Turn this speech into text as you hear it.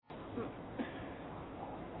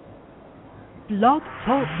Blog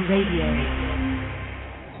Talk Radio.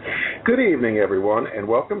 Good evening, everyone, and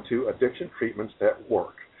welcome to Addiction Treatments that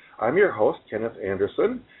Work. I'm your host, Kenneth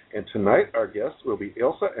Anderson, and tonight our guests will be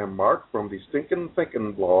Ilse and Mark from the Stinkin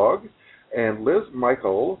Thinkin blog and Liz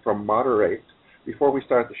Michael from Moder8. Before we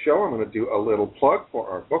start the show, I'm going to do a little plug for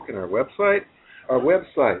our book and our website. Our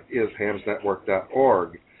website is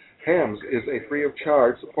hamsnetwork.org. HAMS is a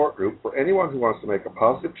free-of-charge support group for anyone who wants to make a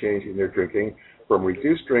positive change in their drinking, from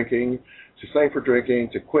reduced drinking to safer drinking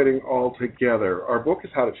to quitting altogether. Our book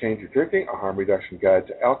is How to Change Your Drinking, a harm reduction guide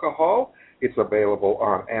to alcohol. It's available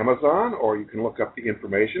on Amazon, or you can look up the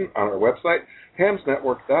information on our website,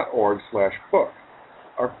 hamsnetwork.org/book.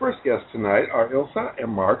 Our first guests tonight are Ilse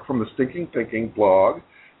and Mark from the Stinkin Thinkin blog,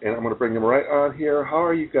 and I'm going to bring them right on here. How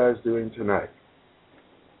are you guys doing tonight?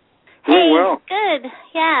 Hey, well. Good.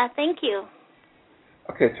 Yeah, thank you.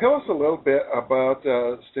 Okay, tell us a little bit about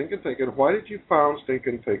Stinkin Thinkin. Why did you found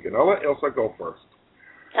Stinkin Thinkin? I'll let Ilse go first.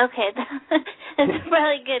 Okay, that's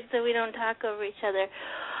probably good so we don't talk over each other.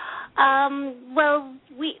 Well,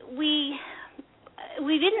 we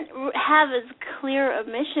didn't have as clear a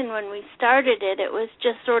mission when we started it. It was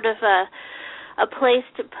just sort of a place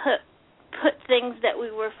to put things that we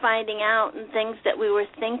were finding out and things that we were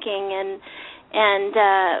thinking, and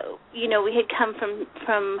you know, we had come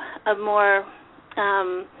from a more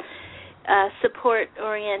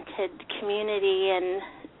support-oriented community, and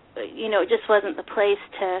you know, it just wasn't the place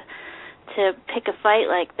to pick a fight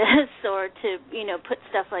like this or to, you know, put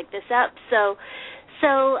stuff like this up. So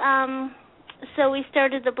we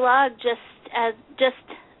started the blog just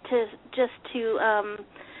to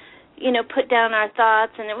you know, put down our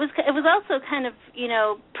thoughts, and it was also kind of, you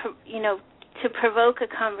know, to provoke a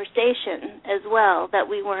conversation as well that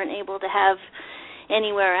we weren't able to have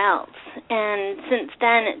anywhere else. And since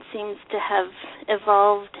then, it seems to have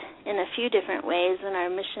evolved in a few different ways, and our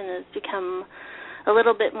mission has become a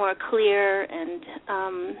little bit more clear, and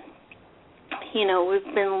you know,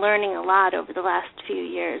 we've been learning a lot over the last few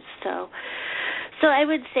years. So I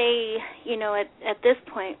would say, you know, at this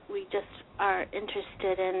point, we just are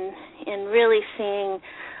interested in really seeing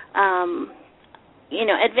you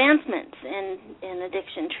know, advancements in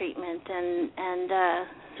addiction treatment, and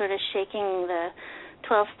sort of shaking the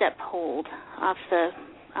 12-step hold off the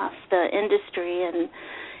industry,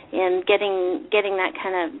 and getting that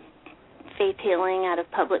kind of faith healing out of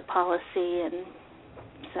public policy. And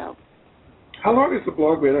so, how long has the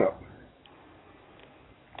blog been up?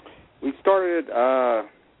 We started,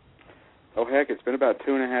 it's been about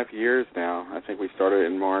 2.5 years now. I think we started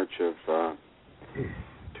in March of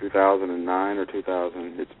 2009 or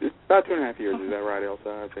 2000. It's about 2.5 years. Is that right, Ilse?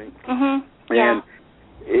 I think. Mm-hmm. Yeah. And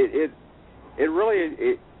it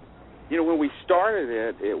really, you know, when we started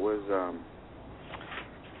it was,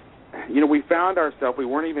 you know, we found ourselves, we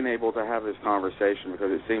weren't even able to have this conversation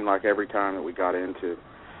because it seemed like every time that we got on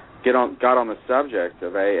the subject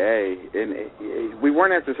of AA, and we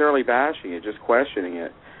weren't necessarily bashing it, just questioning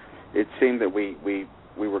it. It seemed that we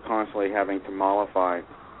were constantly having to mollify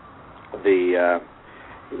the,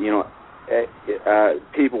 you know,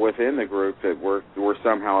 people within the group that were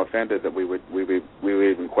somehow offended that we would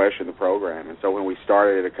even question the program. And so when we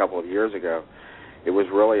started it a couple of years ago, it was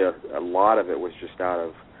really a lot of it was just out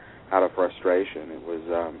of frustration. It was,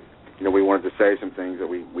 you know, we wanted to say some things that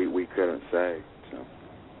we couldn't say.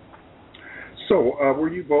 So were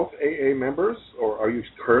you both AA members, or are you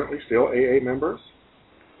currently still AA members?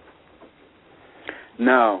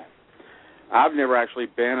 No. I've never actually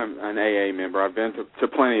been an AA member. I've been to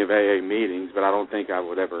plenty of AA meetings, but I don't think I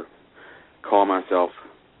would ever call myself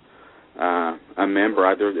a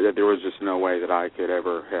member. There was just no way that I could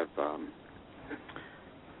ever have.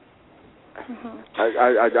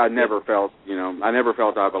 I never felt, you know, I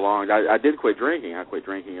belonged. I did quit drinking. I quit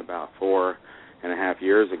drinking about 4.5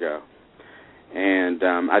 years ago, and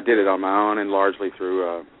I did it on my own and largely through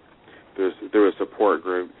a support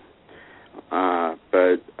group.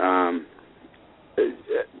 But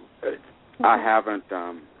I haven't.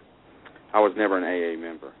 I was never an AA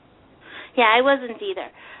member. Yeah, I wasn't either.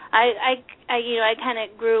 I you know, I kind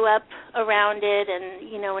of grew up around it, and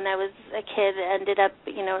you know, when I was a kid, ended up,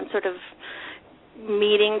 you know, in sort of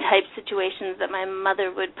meeting type situations that my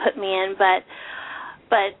mother would put me in, but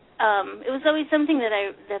it was always something that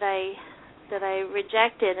I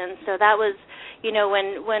rejected, and so that was, you know,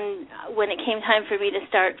 when it came time for me to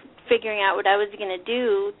start figuring out what I was going to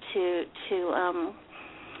do to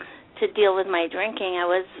deal with my drinking,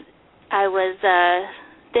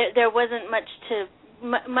 there wasn't much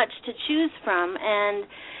to choose from, and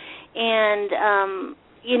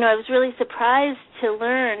you know, I was really surprised to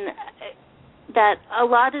learn that a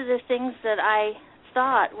lot of the things that I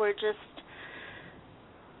thought were just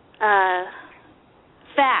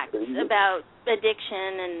facts about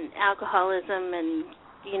addiction and alcoholism and,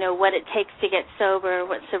 you know, what it takes to get sober,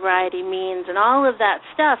 what sobriety means, and all of that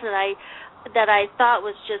stuff that I thought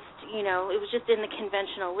was just, you know, it was just in the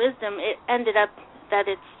conventional wisdom. It ended up that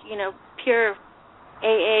it's, you know, pure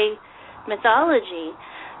AA mythology.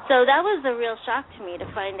 So that was a real shock to me to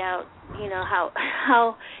find out, you know, how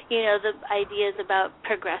you know, the ideas about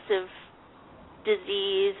progressive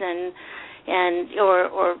disease and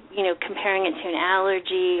or you know, comparing it to an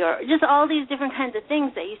allergy, or just all these different kinds of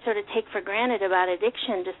things that you sort of take for granted about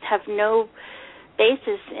addiction just have no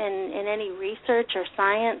basis in any research or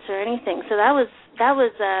science or anything. So that was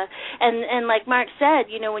and like Mark said,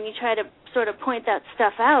 you know, when you try to sort of point that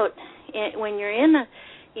stuff out when you're in a,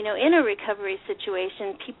 you know, in a recovery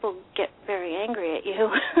situation, people get very angry at you.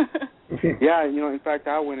 Yeah, you know, in fact,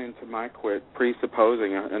 I went into my quit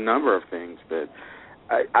presupposing a number of things, but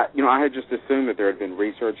I had just assumed that there had been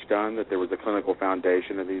research done, that there was a clinical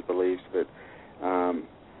foundation of these beliefs, but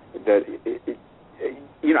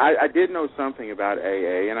you know, I did know something about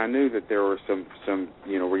AA, and I knew that there were some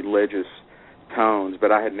you know, religious tones,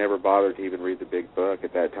 but I had never bothered to even read the big book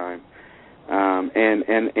at that time,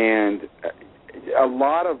 and a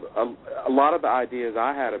lot of the ideas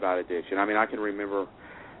I had about addiction. I mean, I can remember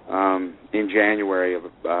in January of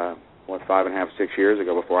 5.5, 6 years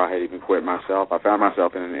ago, before I had even quit myself, I found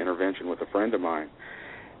myself in an intervention with a friend of mine,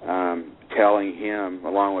 telling him,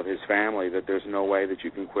 along with his family, that there's no way that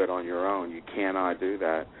you can quit on your own. You cannot do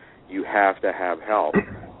that. You have to have help.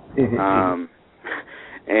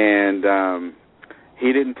 And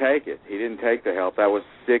he didn't take it. He didn't take the help. That was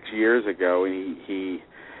 6 years ago, and he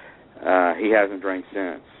hasn't drank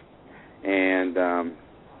since. And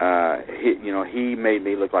he made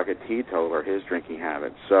me look like a teetotaler, his drinking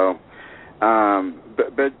habits. So,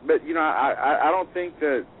 but you know, I don't think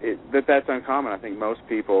that's uncommon. I think most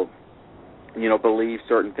people, you know, believe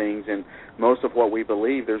certain things, and most of what we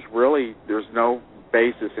believe, there's no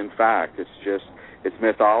basis in fact. It's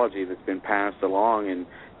mythology that's been passed along and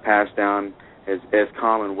passed down as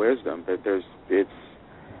common wisdom. But there's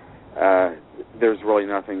really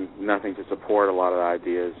nothing to support a lot of the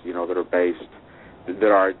ideas, you know, that are based,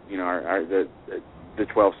 that are, you know, the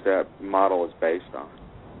 12-step model is based on.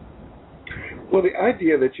 Well, the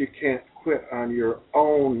idea that you can't quit on your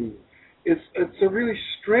own, it's a really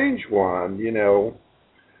strange one, you know.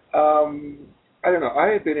 I don't know. I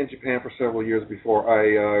had been in Japan for several years before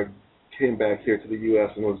I came back here to the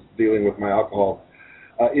U.S. and was dealing with my alcohol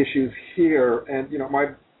issues here. And, you know,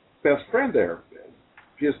 my best friend there,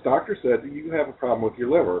 his doctor said, you have a problem with your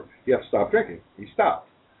liver. You have to stop drinking. He stopped.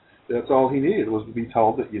 That's all he needed, was to be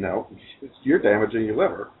told that, you know, you're damaging your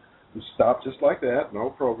liver. You stop just like that,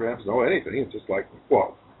 no programs, no anything. It's just like,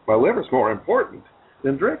 well, my liver's more important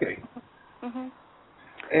than drinking. Mm-hmm.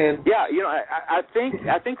 And yeah, you know, I think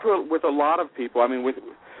with a lot of people, I mean, with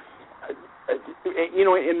you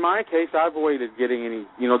know, in my case, I avoided getting any,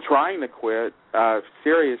 you know, trying to quit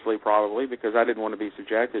seriously, probably because I didn't want to be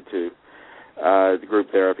subjected to the group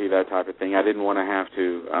therapy, that type of thing. I didn't want to have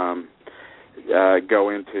to go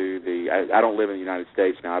into the. I don't live in the United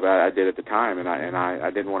States now, but I did at the time, and I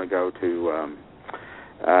didn't want to go to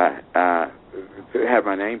have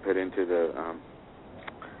my name put into the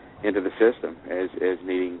system as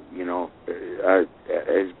needing, you know,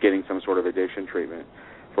 as getting some sort of addiction treatment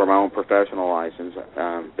for my own professional license.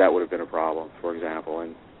 That would have been a problem, for example,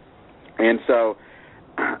 and so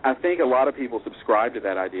I think a lot of people subscribe to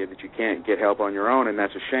that idea that you can't get help on your own, and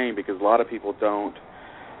that's a shame because a lot of people don't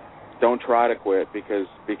try to quit because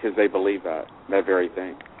they believe that very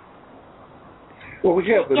thing. Well, we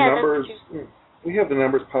have the numbers. We have the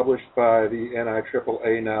numbers published by the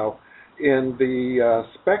NIAAA now. In the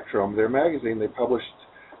Spectrum, their magazine, they published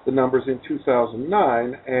the numbers in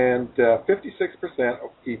 2009, and 56%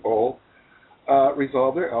 of people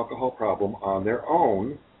resolve their alcohol problem on their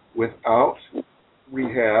own without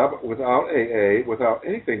rehab, without AA, without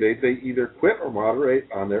anything. They either quit or moderate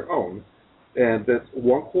on their own. And that's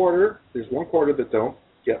there's one quarter that don't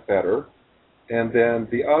get better, and then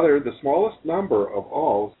the smallest number of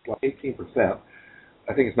all, is like 18%,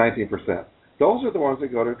 I think it's 19%. Those are the ones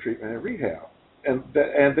that go to treatment and rehab, and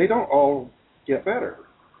they don't all get better.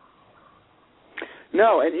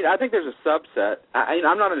 No, and I think there's a subset.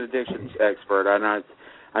 I'm not an addictions expert, and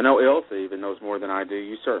I know Ilse even knows more than I do.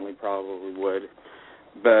 You certainly probably would,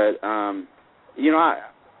 but you know,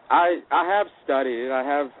 I have studied it.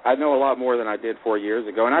 I know a lot more than I did 4 years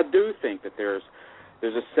ago, and I do think that there's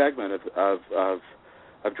a segment of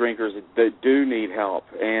drinkers that do need help,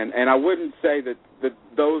 and I wouldn't say that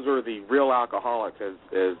those are the real alcoholics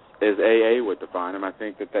as AA would define them. I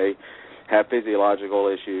think that they have physiological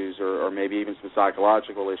issues or maybe even some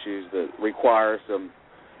psychological issues that require some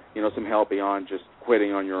help beyond just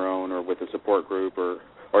quitting on your own or with a support group or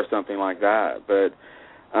something like that. But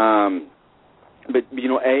AA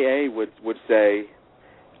would say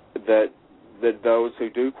that those who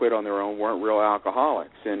do quit on their own weren't real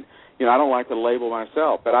alcoholics. And I don't like to label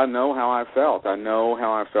myself, but I know how I felt. I know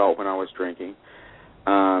how I felt when I was drinking.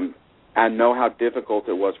 I know how difficult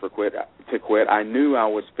it was to quit. I knew I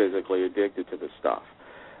was physically addicted to this stuff.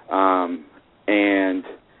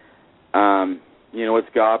 It's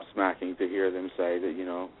gobsmacking to hear them say that,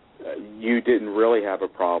 you didn't really have a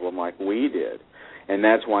problem like we did, and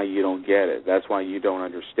that's why you don't get it. That's why you don't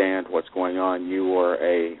understand what's going on. You were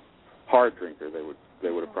a hard drinker. They would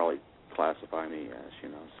have probably classified me as,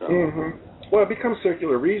 So. Mm-hmm. Well, it becomes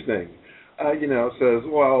circular reasoning. Says,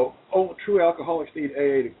 well, true alcoholics need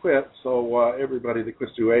AA to quit, so everybody that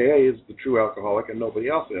quits through AA is the true alcoholic and nobody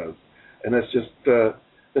else is. And that's just a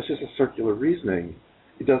circular reasoning.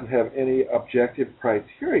 It doesn't have any objective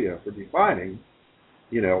criteria for defining,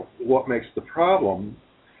 what makes the problem.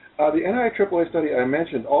 The NIAAA study I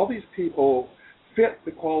mentioned, all these people fit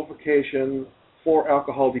the qualification for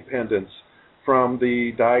alcohol dependence from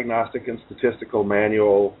the Diagnostic and Statistical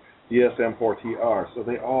Manual, DSM-4TR. So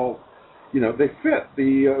they all, they fit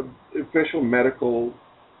the official medical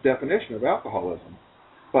definition of alcoholism.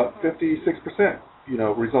 But 56%,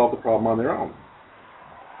 resolve the problem on their own.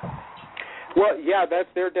 Well, yeah, that's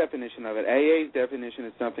their definition of it. AA's definition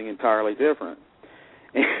is something entirely different.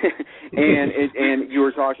 and you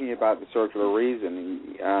were talking about the circular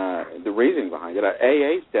reasoning, the reasoning behind it.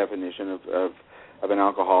 AA's definition of an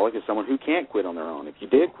alcoholic is someone who can't quit on their own. If you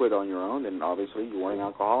did quit on your own, then obviously you weren't an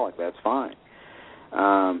alcoholic. That's fine.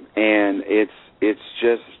 And it's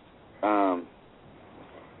just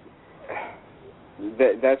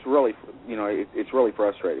that's really it's really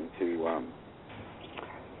frustrating to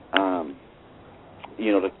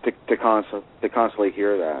constantly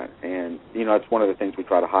hear that, and it's one of the things we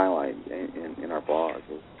try to highlight in our blog.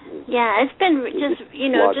 Yeah, it's been just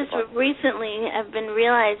recently I've been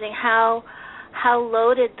realizing how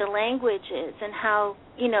loaded the language is and how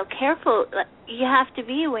careful you have to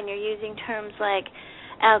be when you're using terms like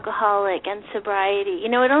alcoholic and sobriety.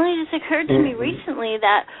 It only just occurred to me recently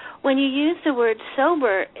that when you use the word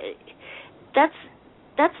sober, that's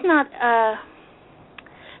not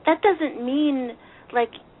that doesn't mean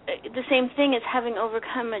like the same thing as having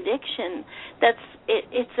overcome addiction.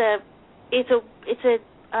 It's a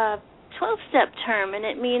 12-step term, and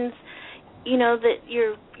it means that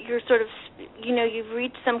you're sort of you've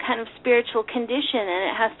reached some kind of spiritual condition, and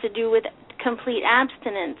it has to do with complete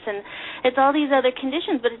abstinence, and it's all these other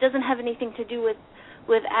conditions, but it doesn't have anything to do with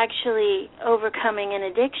actually overcoming an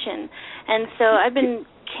addiction. And so I've been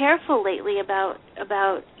careful lately about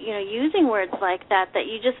using words like that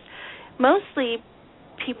you just mostly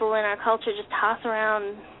people in our culture just toss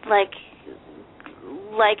around like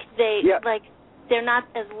they're not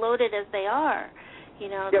as loaded as they are.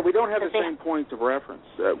 Yeah, we don't have the same points of reference.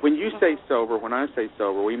 When you say sober, when I say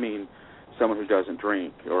sober, we mean someone who doesn't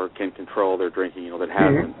drink or can control their drinking, that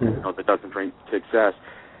hasn't, that doesn't drink to excess.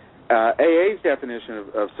 AA's definition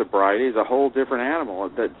of sobriety is a whole different animal.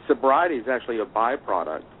 That sobriety is actually a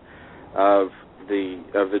byproduct of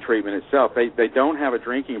the treatment itself. They don't have a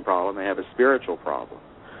drinking problem; they have a spiritual problem.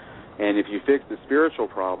 And if you fix the spiritual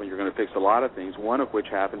problem, you're going to fix a lot of things. One of which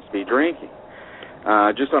happens to be drinking.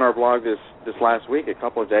 Just on our blog this last week, a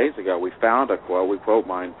couple of days ago, we found a quote. We quote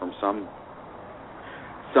mine from some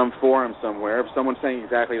forum somewhere. Someone saying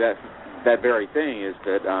exactly that very thing is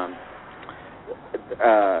that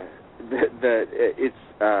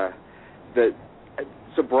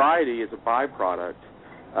sobriety is a byproduct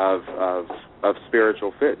of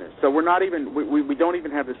spiritual fitness. So we're not even we don't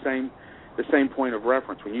even have the same point of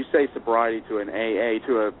reference. When you say sobriety to an AA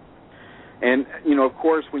and of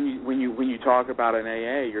course when you talk about an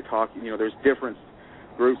AA, you're talking there's different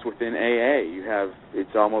groups within AA.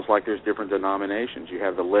 It's almost like there's different denominations. You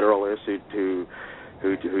have the literalists who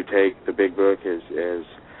take the Big Book as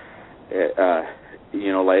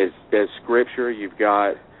scripture. You've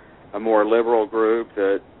got a more liberal group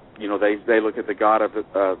that they look at the God of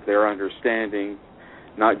their understanding,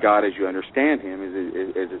 not God as you understand Him, as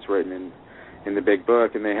it's written in the Big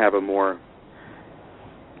Book, and they have a more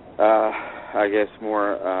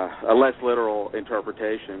a less literal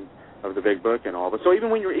interpretation of the Big Book and all. But so even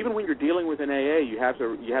when you're dealing with an AA, you have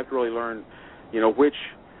to really learn, which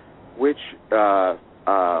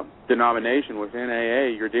denomination within AA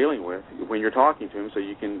you're dealing with when you're talking to them, so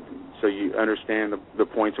you understand the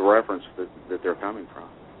points of reference that they're coming from.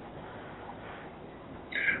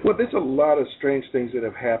 Well, there's a lot of strange things that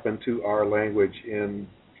have happened to our language in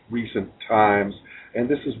recent times, and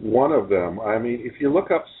this is one of them. I mean, if you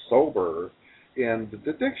look up sober in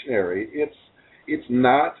the dictionary, it's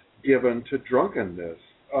not given to drunkenness.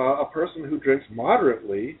 A person who drinks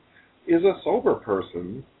moderately is a sober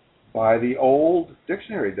person by the old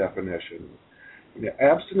dictionary definition.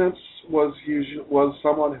 Abstinence was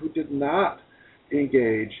someone who did not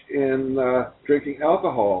engage in drinking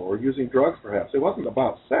alcohol or using drugs, perhaps. It wasn't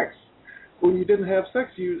about sex. When you didn't have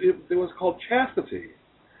sex, it was called chastity.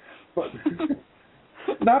 But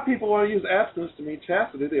now people want to use abstinence to mean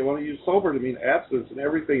chastity. They want to use sober to mean abstinence, and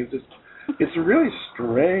everything is just, it's a really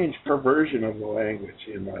strange perversion of the language,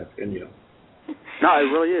 in my opinion. No,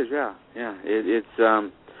 it really is, yeah. It's,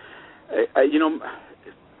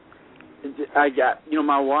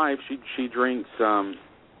 my wife, she drinks,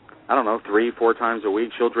 3-4 times a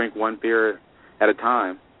week. She'll drink one beer at a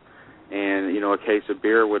time, and a case of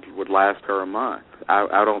beer would last her a month.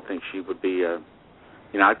 I don't think she would be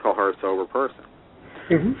I'd call her a sober person.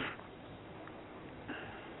 Mm-hmm.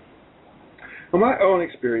 Well, my own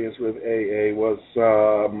experience with AA was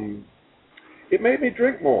it made me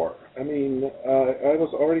drink more. I mean, I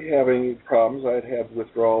was already having problems. I had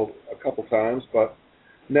withdrawal a couple times, but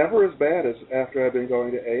never as bad as after I'd been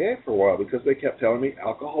going to AA for a while, because they kept telling me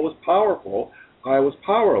alcohol was powerful. I was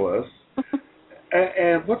powerless.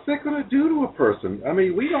 And what's that going to do to a person? I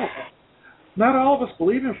mean, not all of us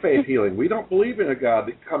believe in faith healing. We don't believe in a God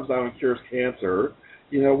that comes down and cures cancer.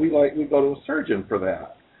 We go to a surgeon for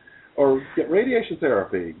that, or get radiation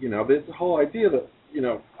therapy. There's the whole idea that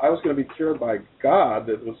I was going to be cured by God,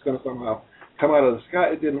 that was going to somehow come out of the sky.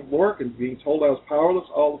 It didn't work, and being told I was powerless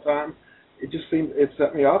all the time, it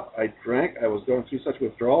set me up. I drank. I was going through such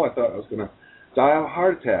withdrawal. I thought I was going to die of a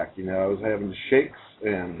heart attack. I was having shakes,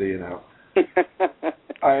 and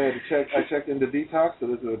I checked into detox, so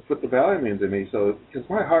they would put the Valium into me, because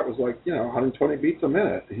my heart was like 120 beats a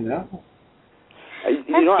minute. It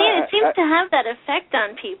seems to have that effect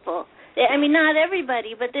on people. I mean, not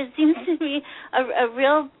everybody, but there seems to be a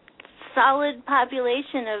real solid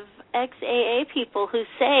population of ex-AA people who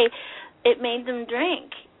say it made them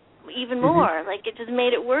drink even more. Like, it just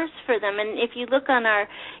made it worse for them. And if you look on our,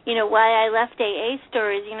 why I left AA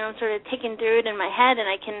stories, I'm sort of ticking through it in my head, and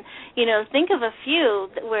I can, think of a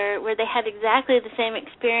few where they had exactly the same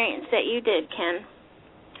experience that you did, Ken.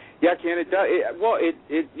 Yeah, Ken, it does.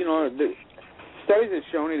 The studies have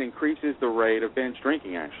shown it increases the rate of binge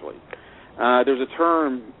drinking, actually. There's a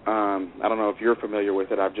term, I don't know if you're familiar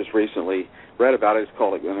with it, I've just recently read about it. It's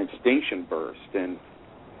called an extinction burst. And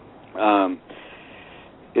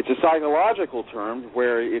it's a psychological term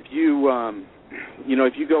where if you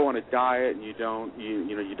go on a diet and you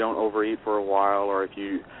don't overeat for a while, or if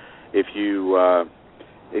you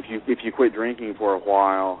quit drinking for a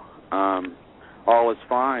while, all is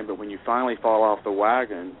fine. But when you finally fall off the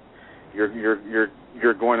wagon, you're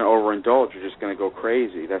going to overindulge. You're just going to go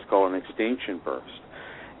crazy. That's called an extinction burst.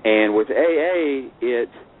 And with AA,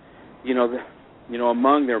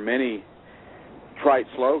 among their many trite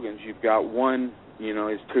slogans, you've got one,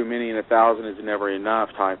 is too many and 1,000 is never enough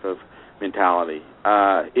type of mentality.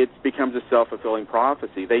 It becomes a self-fulfilling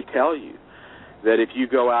prophecy. They tell you that if you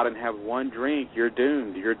go out and have one drink, you're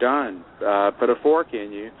doomed, you're done. Put a fork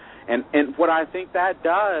in you. And what I think that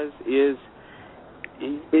does is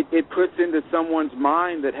it puts into someone's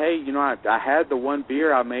mind that, hey, I had the one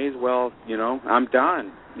beer, I may as well, I'm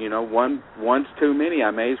done. One's too many,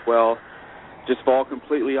 I may as well just fall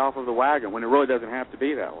completely off of the wagon, when it really doesn't have to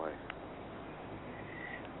be that way.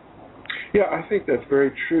 Yeah, I think that's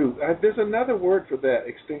very true. There's another word for that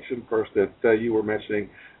extinction burst that you were mentioning.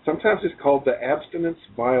 Sometimes it's called the abstinence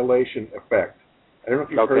violation effect. I don't know if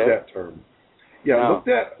you've heard that term. Yeah, no.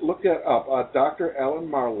 Look that up. Dr. Alan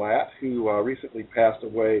Marlatt, who recently passed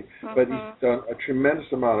away, but he's done a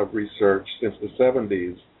tremendous amount of research since the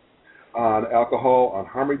 70s on alcohol, on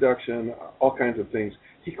harm reduction, all kinds of things.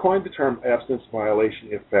 He coined the term abstinence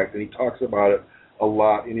violation effect, and he talks about it a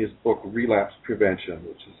lot in his book Relapse Prevention,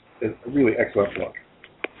 which is a really excellent book.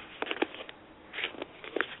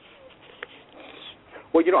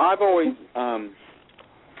 Well, I've always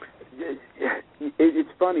it's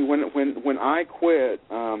funny when I quit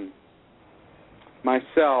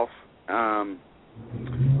myself. I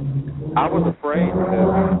was afraid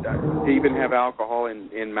to even have alcohol in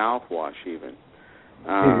mouthwash. Even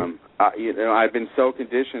I've been so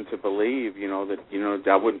conditioned to believe, that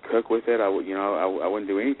I wouldn't cook with it. I wouldn't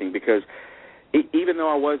do anything, because even though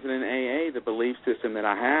I wasn't in AA, the belief system that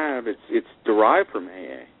I have, it's derived from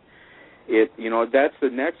AA. That's the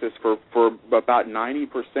nexus for about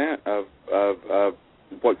 90% of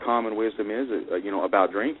what common wisdom is,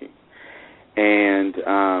 about drinking. And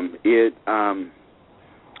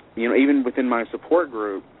even within my support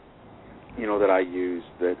group, that I used,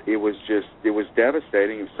 that it was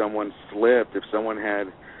devastating if someone slipped, if someone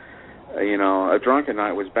had, a drunken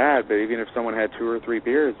night was bad, but even if someone had 2 or 3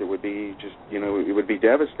 beers, it would be just, it would be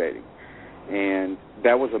devastating. And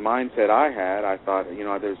that was a mindset I had. I thought,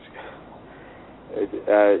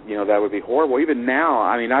 that would be horrible. Even now,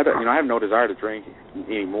 I have no desire to drink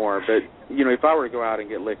anymore, but, if I were to go out and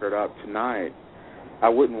get liquored up tonight, I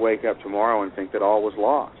wouldn't wake up tomorrow and think that all was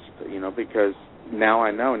lost, because now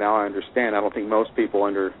I know, now I understand. I don't think most people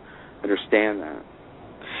understand that.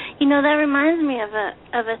 That reminds me of a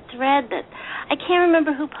thread that I can't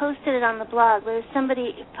remember who posted it on the blog, but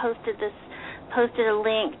somebody posted a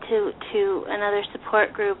link to another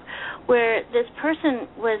support group where this person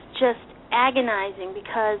was just agonizing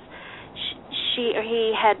because she or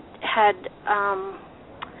he had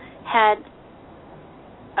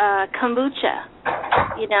kombucha,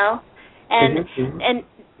 and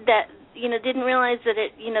that didn't realize that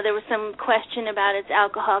it there was some question about its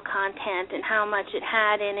alcohol content and how much it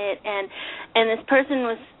had in it, and this person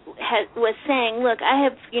was saying, look, I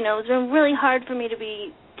have it's been really hard for me to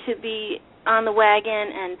be on the wagon,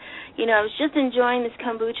 and I was just enjoying this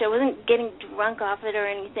kombucha. I wasn't getting drunk off it or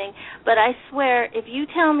anything, but I swear if you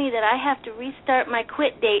tell me that I have to restart my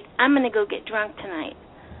quit date, I'm going to go get drunk tonight.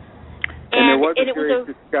 And there was a serious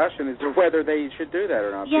discussion as to whether they should do that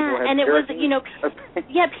or not. Yeah, and it was,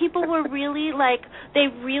 people were really they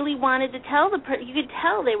really wanted to tell the person. You could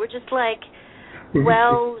tell they were just like,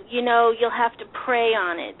 well, you'll have to pray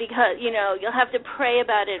on it because, you'll have to pray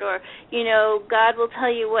about it, or, God will tell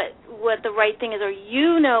you what the right thing is, or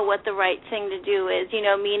what the right thing to do is,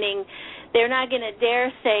 meaning they're not going to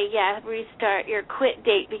dare say, restart your quit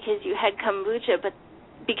date because you had kombucha, but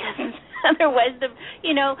because otherwise, then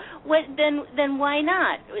why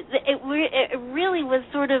not? It really was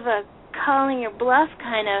sort of a calling your bluff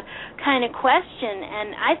kind of question,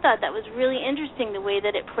 and I thought that was really interesting the way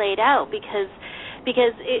that it played out because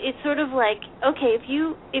it's sort of like, okay,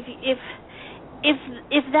 if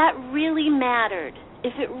that really mattered,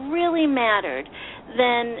 if it really mattered,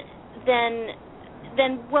 then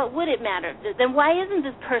what would it matter? Then why isn't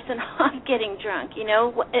this person off getting drunk?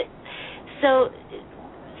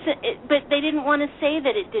 But they didn't want to say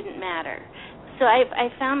that it didn't matter. So I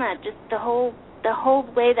found that just the whole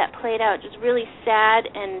way that played out just really sad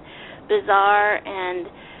and bizarre, and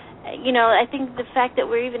I think the fact that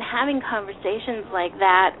we're even having conversations like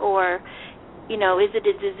that, or is it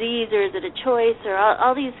a disease or is it a choice, or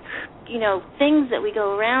all these things that we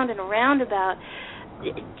go around and around about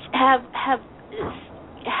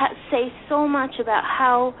say so much about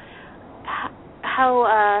how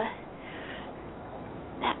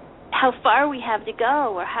far we have to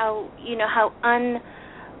go, or how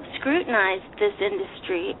unscrutinized this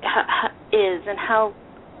industry is, and how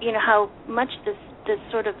much this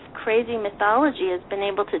sort of crazy mythology has been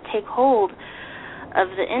able to take hold of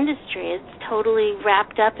the industry. It's totally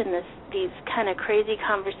wrapped up in these kind of crazy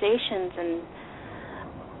conversations. And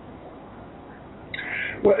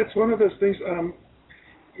well, it's one of those things.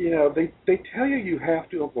 They tell you have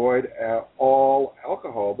to avoid all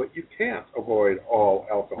alcohol, but you can't avoid all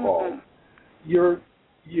alcohol. Mm-hmm.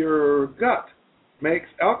 Your gut makes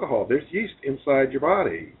alcohol. There's yeast inside your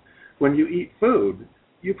body. When you eat food,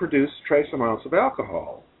 you produce trace amounts of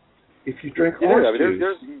alcohol. If you drink orange juice...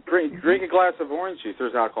 Drink a glass of orange juice,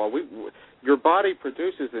 there's alcohol. Your body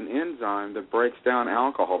produces an enzyme that breaks down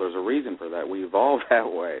alcohol. There's a reason for that. We evolved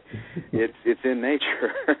that way. It's in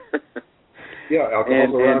nature. Yeah,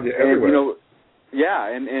 alcohol's around you everywhere.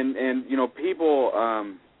 People.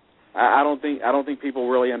 I don't think people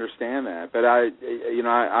really understand that. But I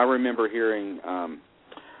remember hearing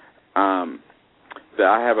that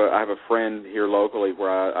I have a friend here locally where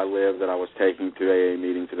I live that I was taking to AA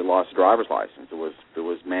meeting to the lost driver's license. It was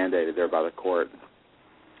mandated there by the court,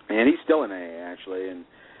 and he's still in AA actually, and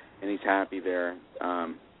he's happy there.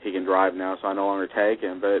 He can drive now, so I no longer take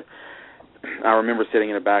him, but. I remember sitting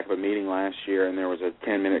in the back of a meeting last year, and there was a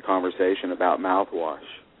 10-minute conversation about mouthwash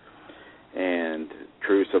and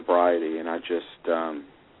true sobriety, and I just,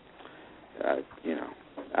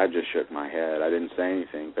 I just shook my head. I didn't say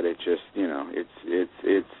anything, but it just,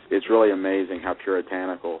 it's really amazing how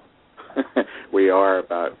puritanical we are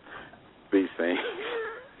about these things.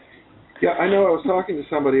 Yeah, I know. I was talking to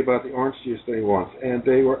somebody about the orange juice thing once, and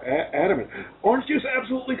they were adamant. Orange juice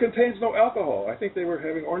absolutely contains no alcohol. I think they were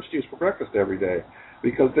having orange juice for breakfast every day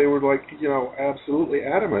because they were absolutely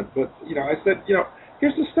adamant. But, I said,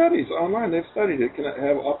 here's the studies online. They've studied it. Can it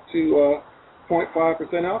have up to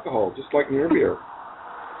 0.5% alcohol, just like near beer.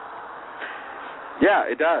 Yeah,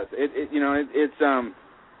 it does.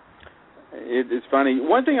 It's funny.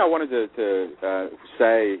 One thing I wanted to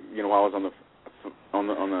say, while I was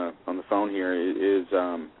on the phone here is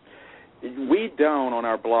we don't on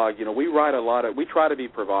our blog. We write a lot of. We try to be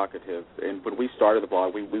provocative, and when we started the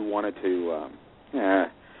blog, we wanted to.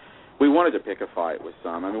 We wanted to pick a fight with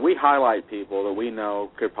some. I mean, we highlight people that we know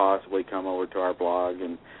could possibly come over to our blog,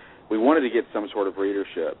 and we wanted to get some sort of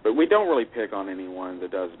readership. But we don't really pick on anyone that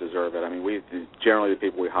doesn't deserve it. I mean, generally the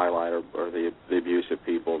people we highlight are the abusive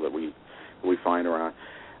people that we find around.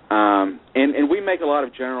 And we make a lot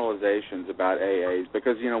of generalizations about AAs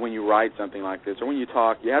because, when you write something like this or when you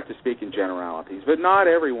talk, you have to speak in generalities. But not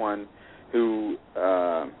everyone who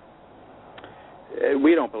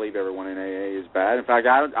we don't believe everyone in AA is bad. In fact,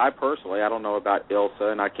 I personally, I don't know about Ilse,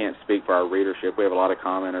 and I can't speak for our readership. We have a lot of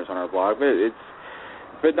commenters on our blog,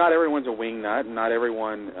 but not everyone's a wingnut, and not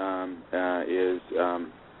everyone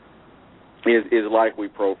is like we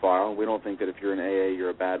profile. We don't think that if you're in AA, you're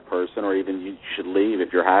a bad person, or even you should leave.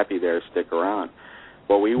 If you're happy there, stick around.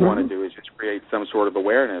 What we want to do is just create some sort of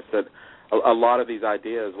awareness that a lot of these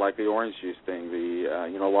ideas, like the orange juice thing,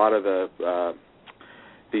 a lot of the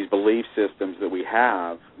these belief systems that we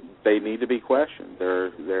have, they need to be questioned.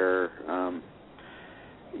 They're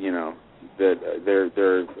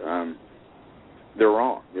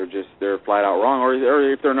wrong. They're flat out wrong, or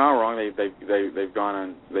if they're not wrong, they've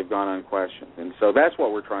gone unquestioned. And so that's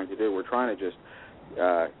what we're trying to do. We're trying to just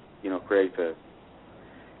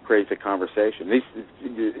create the conversation.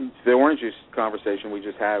 The orange juice conversation we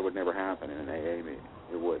just had would never happen in an AA meeting.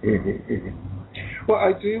 It would. Well,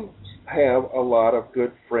 I do have a lot of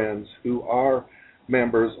good friends who are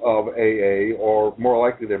members of AA, or more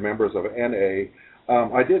likely they're members of NA.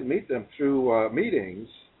 I did meet them through meetings,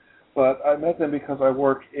 but I met them because I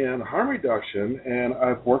work in harm reduction, and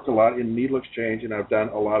I've worked a lot in needle exchange, and I've done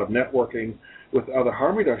a lot of networking with other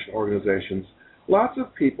harm reduction organizations. Lots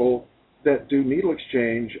of people that do needle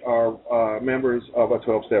exchange are members of a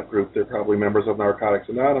 12-step group. They're probably members of Narcotics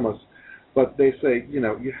Anonymous, but they say, you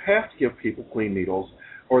have to give people clean needles,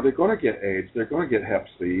 or they're going to get AIDS, they're going to get Hep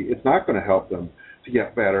C. It's not going to help them to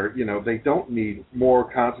get better. They don't need more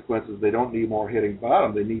consequences. They don't need more hitting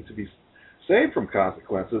bottom. They need to be saved from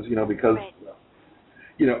consequences, because,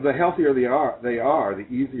 the healthier they are, the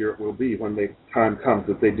easier it will be when the time comes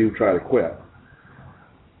that they do try to quit.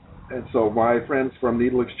 And so my friends from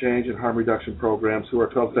needle exchange and harm reduction programs who are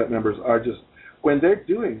 12-step members are just, when they're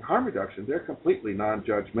doing harm reduction, they're completely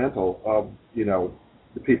non-judgmental of,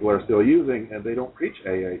 the people are still using, and they don't preach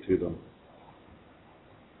AA to them.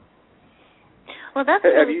 Well, that's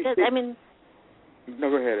really good. No,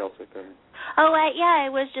 go ahead, Elsa. Go ahead. Oh, I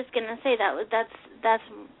was just going to say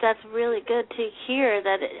that's really good to hear.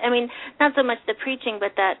 That not so much the preaching,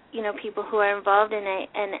 but that people who are involved in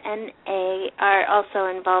NA are also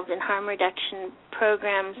involved in harm reduction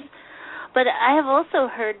programs. But I have also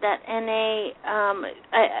heard that NA.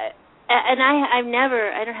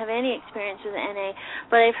 I don't have any experience with NA,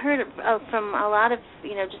 but I've heard from a lot of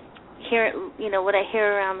just hear what I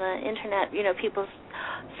hear around the internet. People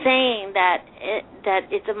saying that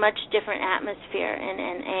it's a much different atmosphere in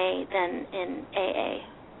NA than in AA.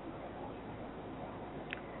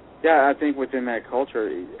 Yeah, I think within that culture,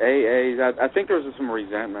 AAs, I think there's some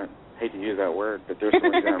resentment. I hate to use that word, but there's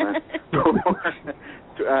some resentment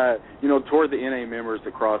toward the NA members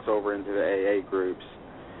to cross over into the AA groups.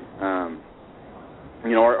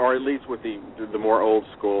 Or at least with the more old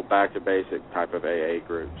school, back to basic type of AA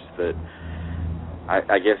groups that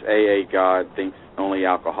I guess AA God thinks only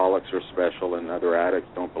alcoholics are special and other addicts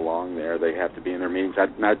don't belong there. They have to be in their meetings.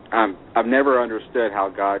 I've never understood how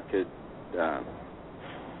God could,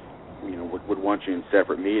 would want you in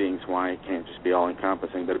separate meetings. Why it can't just be all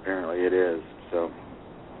encompassing? But apparently it is. So.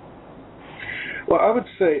 Well, I would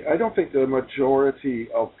say I don't think the majority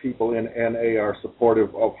of people in NA are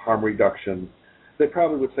supportive of harm reduction. They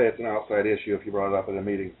probably would say it's an outside issue if you brought it up at a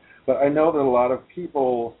meeting. But I know that a lot of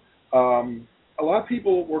people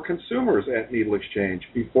were consumers at needle exchange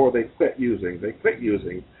before they quit using. They quit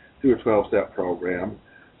using through a 12-step program.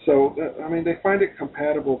 So, they find it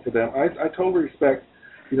compatible for them. I totally respect,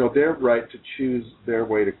 their right to choose their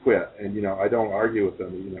way to quit. And, I don't argue with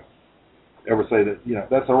them, ever say that,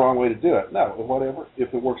 that's the wrong way to do it. No, whatever.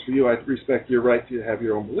 If it works for you, I respect your right to have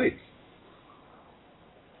your own beliefs.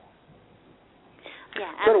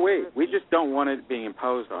 Yeah, so do we. We just don't want it being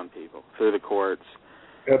imposed on people through the courts.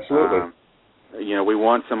 Absolutely. We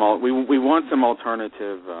want some some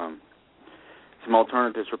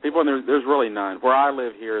alternatives for people, and there's really none. Where I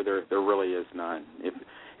live here, there really is none.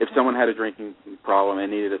 If someone had a drinking problem and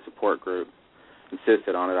needed a support group,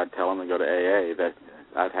 insisted on it, I'd tell them to go to AA. That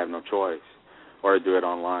I'd have no choice. or do it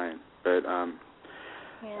online. But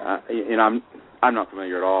you know, I'm not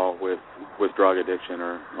familiar at all with drug addiction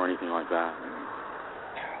or anything like that.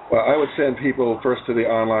 Well, I would send people first to the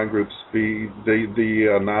online groups, the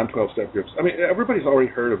non-12-step groups. I mean, everybody's already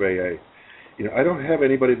heard of AA. You know, I don't have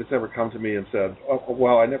anybody that's ever come to me and said, "Oh,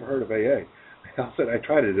 well, I never heard of AA." I said I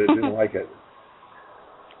tried it, I didn't like it.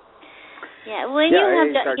 Yeah, when you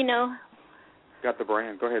have that, you know. Got the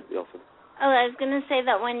brand. Go ahead, Ilse. Oh, I was going to say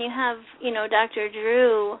that when you have, you know, Dr.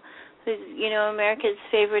 Drew, who's, you know, America's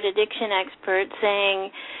favorite addiction expert, saying,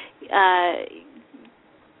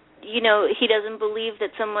 you know, he doesn't believe that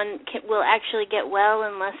someone will actually get well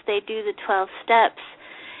unless they do the 12 steps.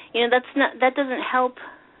 You know, that doesn't help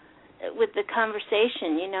with the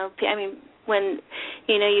conversation. You know, I mean, when,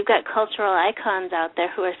 you know, you've got cultural icons out there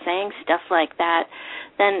who are saying stuff like that,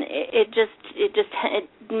 then it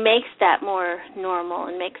makes that more normal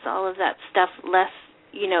and makes all of that stuff less,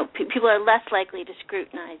 you know, people are less likely to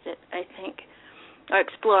scrutinize it, I think, or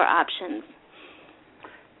explore options.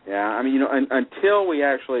 Yeah, I mean, you know, until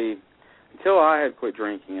I had quit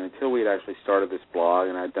drinking and until we had actually started this blog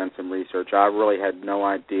and I'd done some research, I really had no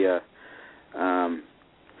idea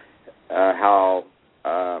how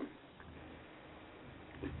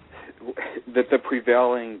that the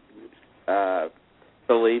prevailing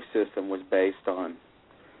belief system was based on,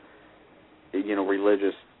 you know,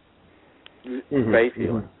 religious faith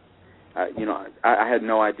healing. You know, I had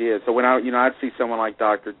no idea. So when I'd see someone like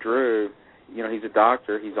Dr. Drew, you know, he's a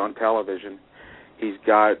doctor, he's on television, he's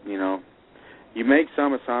got, you know, you make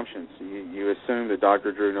some assumptions. You assume that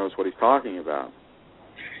Dr. Drew knows what he's talking about.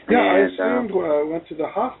 Yeah, I assumed when I went to the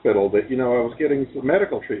hospital that, you know, I was getting some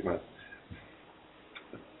medical treatment.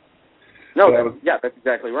 No, yeah, that's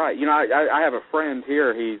exactly right. You know, I have a friend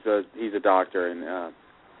here. He's a doctor, and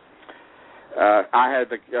I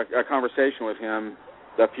had a conversation with him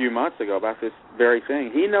a few months ago about this very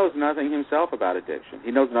thing. He knows nothing himself about addiction.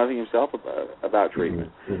 He knows nothing himself about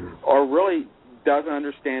treatment, or really doesn't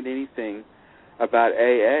understand anything about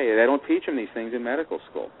AA. They don't teach him these things in medical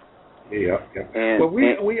school. Yeah. And, well,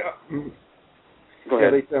 we go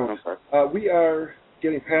ahead. I'm sorry. We are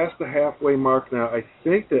getting past the halfway mark now. I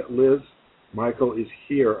think that Liz Michael is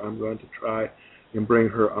here. I'm going to try and bring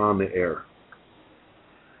her on the air.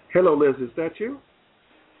 Hello, Liz. Is that you?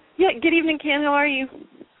 Yeah. Good evening, Ken. How are you?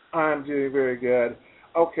 I'm doing very good.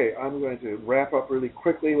 Okay, I'm going to wrap up really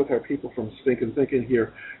quickly with our people from Stinkin Thinkin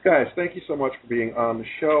here. Guys, thank you so much for being on the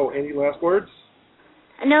show. Any last words?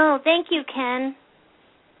 No, thank you, Ken.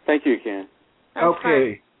 Thank you, Ken.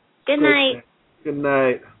 Okay. Fun. Good night. Good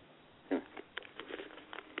night.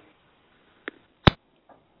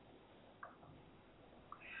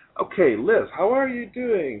 Okay, Liz, how are you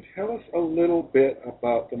doing? Tell us a little bit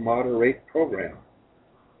about the Moder8 program.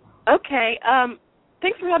 Okay.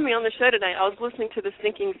 Thanks for having me on the show tonight. I was listening to the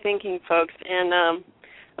Stinkin Thinkin folks, and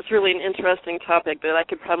it's really an interesting topic that I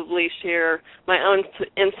could probably share my own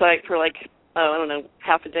insight for I don't know,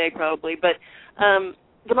 half a day probably. But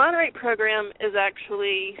the Moder8 program is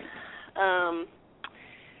actually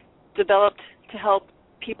developed to help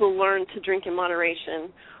people learn to drink in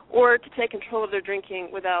moderation or to take control of their drinking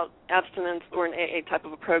without abstinence or an AA type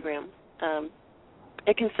of a program.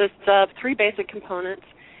 It consists of 3 basic components.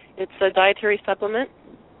 It's a dietary supplement,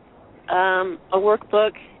 a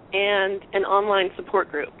workbook, and an online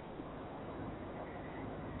support group.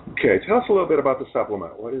 Okay, tell us a little bit about the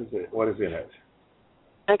supplement. What is it? What is in it?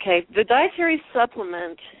 Okay, the dietary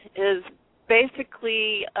supplement is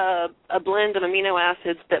basically a blend of amino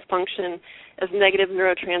acids that function as negative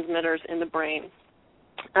neurotransmitters in the brain.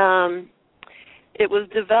 It was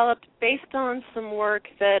developed based on some work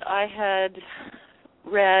that I had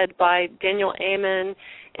read by Daniel Amen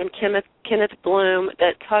and Kenneth Bloom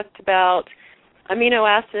that talked about amino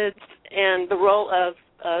acids and the role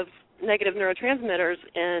of negative neurotransmitters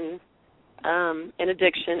in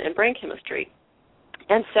addiction and brain chemistry.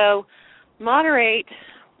 And so Moder8,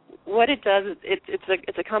 what it does is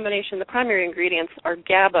it's a combination. The primary ingredients are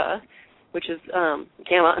GABA, which is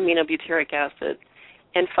gamma aminobutyric acid,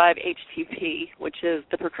 and 5-HTP, which is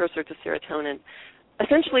the precursor to serotonin.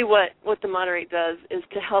 Essentially what the Moder8 does is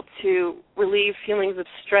to help to relieve feelings of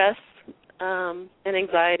stress and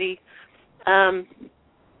anxiety. And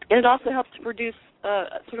it also helps to produce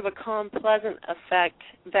sort of a calm, pleasant effect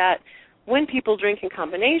that when people drink in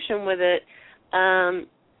combination with it,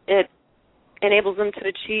 it enables them to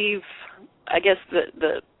achieve, I guess,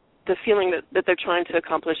 the feeling that they're trying to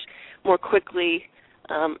accomplish more quickly,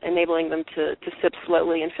 enabling them to sip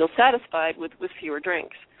slowly and feel satisfied with fewer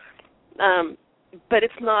drinks. But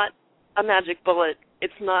it's not a magic bullet.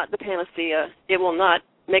 It's not the panacea. It will not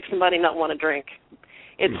make somebody not want to drink.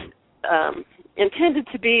 It's intended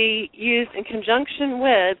to be used in conjunction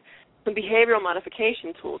with some behavioral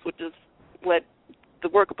modification tools, which is what the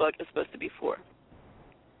workbook is supposed to be for.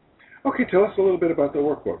 Okay, tell us a little bit about the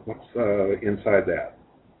workbook. What's inside that?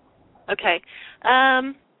 Okay.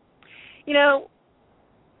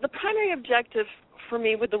 The primary objective for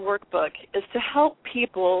me with the workbook is to help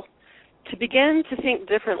people to begin to think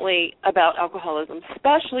differently about alcoholism,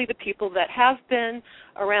 especially the people that have been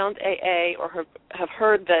around AA or have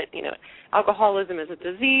heard that, alcoholism is a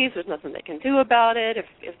disease, there's nothing they can do about it.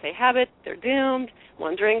 If they have it, they're doomed.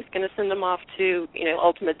 One drink's going to send them off to,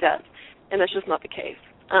 ultimate death. And that's just not the case.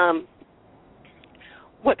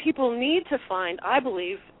 What people need to find, I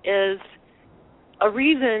believe, is a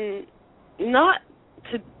reason not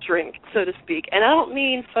to drink, so to speak. And I don't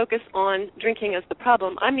mean focus on drinking as the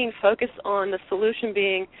problem. I mean focus on the solution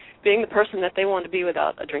being the person that they want to be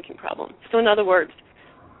without a drinking problem. So in other words,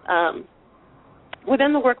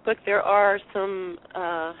 within the workbook there are some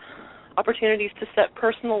opportunities to set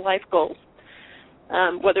personal life goals,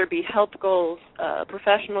 whether it be health goals,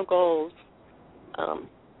 professional goals,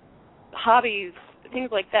 hobbies, things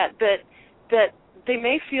like that they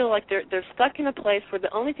may feel like they're stuck in a place where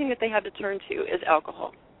the only thing that they have to turn to is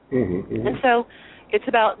alcohol. Mm-hmm. And so it's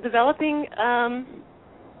about developing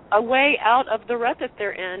a way out of the rut that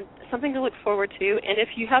they're in, something to look forward to. And if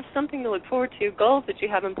you have something to look forward to, goals that you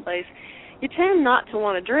have in place, you tend not to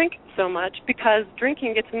want to drink so much because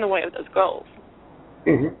drinking gets in the way of those goals.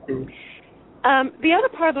 Mm-hmm. The other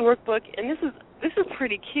part of the workbook, and this is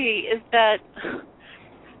pretty key, is that,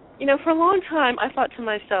 for a long time I thought to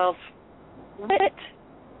myself, what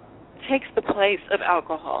takes the place of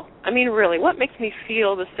alcohol? I mean, really, what makes me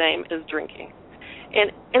feel the same as drinking?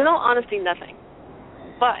 And in all honesty, nothing.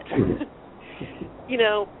 But,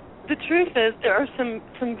 the truth is there are some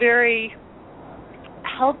very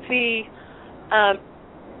healthy,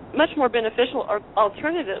 much more beneficial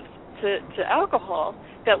alternatives to alcohol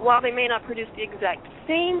that while they may not produce the exact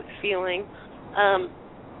same feeling,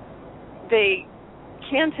 they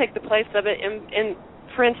can take the place of it. And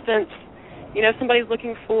for instance, somebody's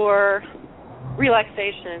looking for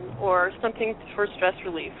relaxation or something for stress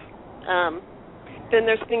relief. Then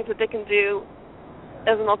there's things that they can do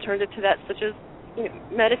as an alternative to that, such as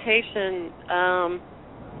meditation,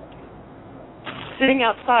 sitting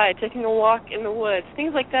outside, taking a walk in the woods,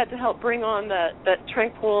 things like that to help bring on that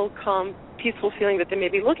tranquil, calm, peaceful feeling that they may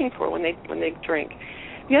be looking for when they drink.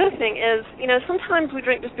 The other thing is, sometimes we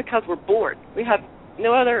drink just because we're bored. We have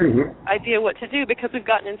no other idea what to do because we've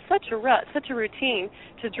gotten in such a rut, such a routine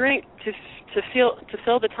to drink to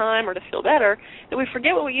fill the time or to feel better that we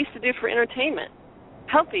forget what we used to do for entertainment,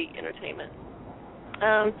 healthy entertainment.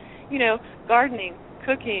 Gardening,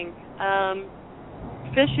 cooking,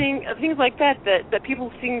 fishing, things like that people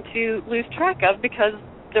seem to lose track of because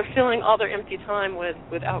they're filling all their empty time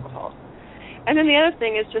with alcohol. And then the other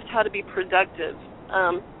thing is just how to be productive.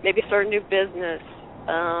 Maybe start a new business,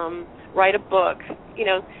 write a book,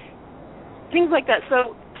 things like that.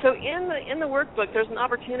 So in the workbook, there's an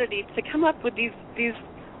opportunity to come up with these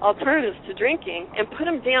alternatives to drinking and put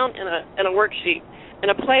them down in a worksheet, in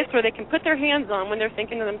a place where they can put their hands on when they're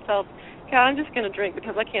thinking to themselves, God, I'm just going to drink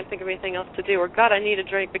because I can't think of anything else to do, or God, I need a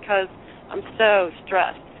drink because I'm so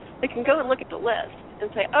stressed. They can go and look at the list and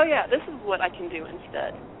say, oh yeah, this is what I can do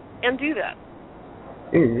instead, and do that.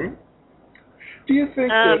 Mm-hmm. Do you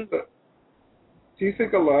think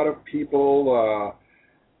a lot of people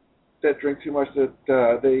that drink too much,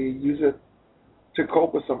 that they use it to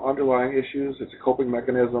cope with some underlying issues? It's a coping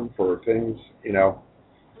mechanism for things,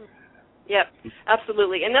 Yep,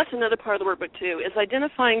 absolutely. And that's another part of the workbook too, is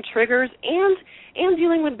identifying triggers and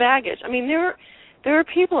dealing with baggage. I mean, there are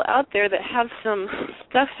people out there that have some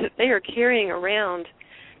stuff that they are carrying around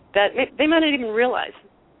that they might not even realize.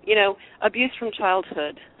 Abuse from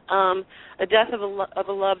childhood, a death of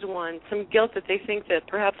a loved one, some guilt that they think that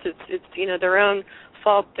perhaps it's their own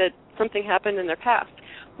fault that something happened in their past.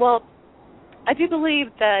 Well, I do believe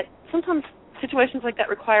that sometimes situations like that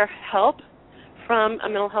require help from a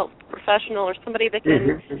mental health professional or somebody that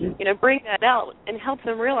can bring that out and help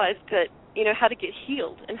them realize that how to get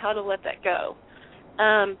healed and how to let that go.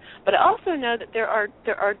 But I also know that there are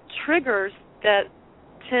triggers that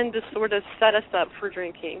tend to sort of set us up for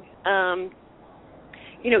drinking.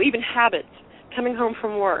 Even habits, coming home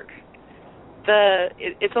from work.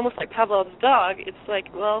 It's almost like Pavlov's dog. It's like,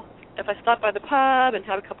 well, if I stop by the pub and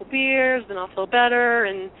have a couple beers, then I'll feel better,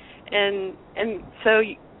 and so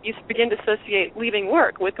you begin to associate leaving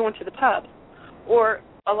work with going to the pub. Or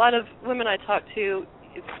a lot of women I talk to,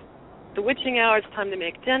 it's the witching hour, it's time to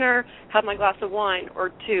make dinner, have my glass of wine, or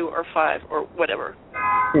 2 or 5 or whatever.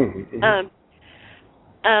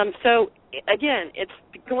 So again, it's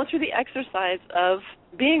going through the exercise of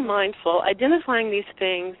being mindful, identifying these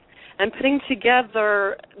things, and putting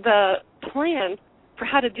together the plan for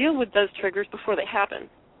how to deal with those triggers before they happen.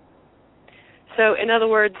 So, in other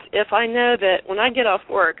words, if I know that when I get off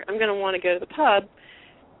work, I'm going to want to go to the pub,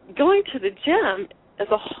 going to the gym is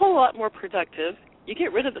a whole lot more productive. You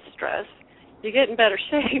get rid of the stress. You get in better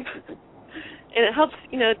shape. And it helps,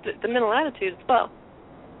 the mental attitude as well.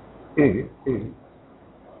 Mm-hmm.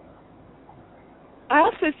 I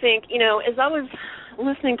also think, as I was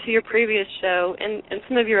listening to your previous show and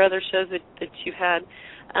some of your other shows that you had,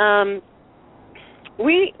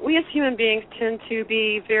 we as human beings tend to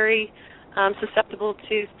be very susceptible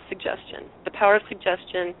to suggestion, the power of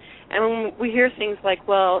suggestion. And when we hear things like,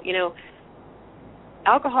 well,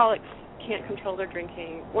 alcoholics can't control their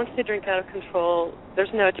drinking. Once they drink out of control,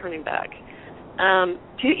 there's no turning back.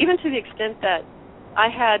 Even to the extent that I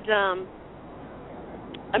had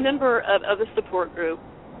a member of the support group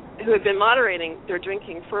who had been moderating their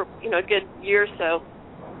drinking for a good year or so,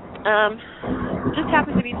 just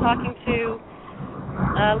happened to be talking to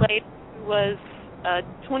a lady who was a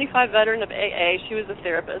 25 veteran of AA. She was a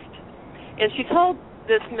therapist, and she told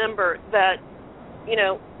this member that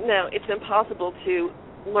no, it's impossible to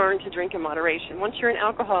learn to drink in moderation. Once you're an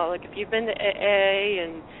alcoholic, if you've been to AA,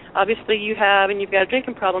 and obviously you have, and you've got a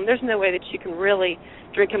drinking problem, there's no way that you can really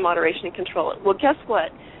drink in moderation and control it. Well, guess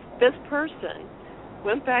what? This person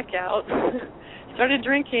went back out, started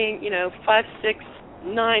drinking, 5, 6,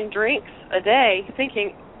 9 drinks a day,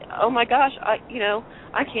 thinking, oh my gosh, I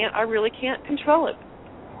really can't control it.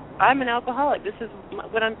 I'm an alcoholic. This is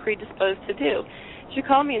what I'm predisposed to do. She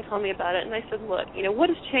called me and told me about it, and I said, look, what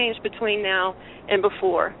has changed between now and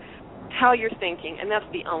before? How you're thinking, and that's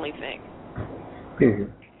the only thing. Mm-hmm.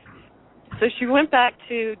 So she went back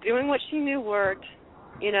to doing what she knew worked,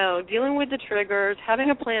 dealing with the triggers,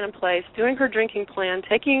 having a plan in place, doing her drinking plan,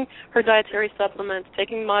 taking her dietary supplements,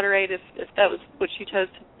 taking Moder8 if that was what she chose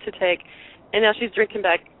to take, and now she's drinking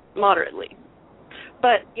back moderately.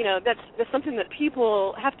 But, that's something that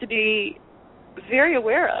people have to be very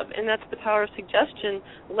aware of, and that's the power of suggestion,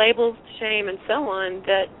 labels, shame, and so on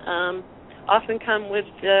that often come with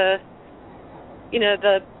the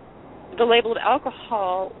label of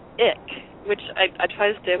alcohol ick, which I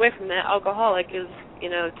try to stay away from that. Alcoholic is,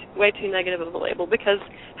 way too negative of a label, because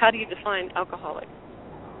how do you define alcoholic?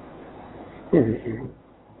 Mm-hmm.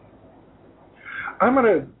 I'm going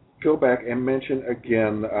to go back and mention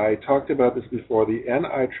again, I talked about this before, the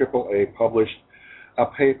NIAAA published a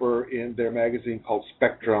paper in their magazine called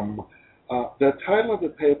Spectrum. The title of the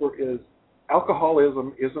paper is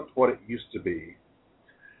Alcoholism Isn't What It Used to Be.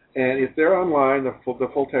 And if they're online, the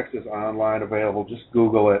full text is online, available, just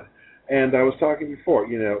Google it. And I was talking before,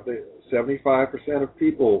 75% of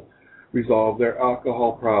people resolve their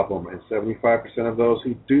alcohol problem, and 75% of those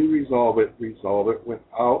who do resolve it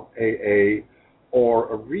without AA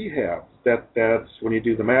or a rehab. That's when you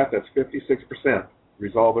do the math, that's 56%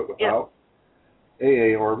 resolve it without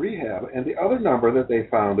AA or rehab. And the other number that they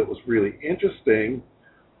found that was really interesting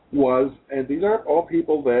was, and these aren't all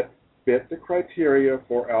people that fit the criteria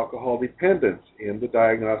for alcohol dependence in the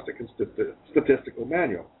Diagnostic and Statistical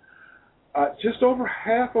Manual. Just over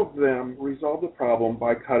half of them resolved the problem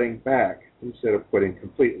by cutting back instead of quitting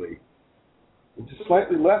completely. And just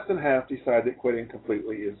slightly less than half decide that quitting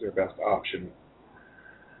completely is their best option.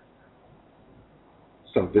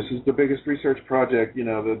 So this is the biggest research project,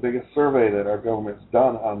 the biggest survey that our government's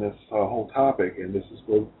done on this whole topic, and this is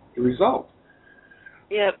the result.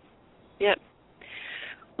 Yep.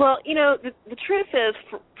 Well, the truth is,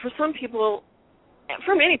 for some people,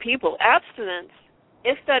 for many people, abstinence,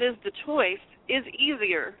 if that is the choice, is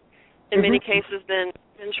easier in many cases than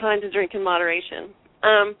trying to drink in moderation.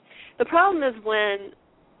 The problem is when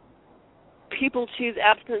people choose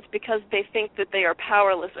abstinence because they think that they are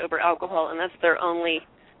powerless over alcohol, and that's their only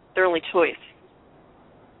choice.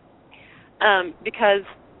 Because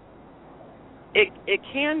it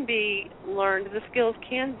can be learned, the skills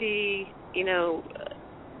can be,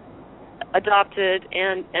 adopted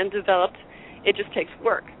and developed. It just takes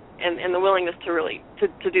work and the willingness to really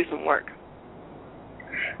to do some work.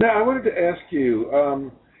 Now, I wanted to ask you,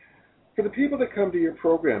 for the people that come to your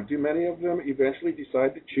program, do many of them eventually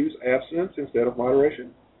decide to choose abstinence instead of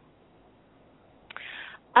moderation?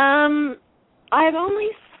 I've only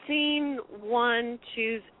seen one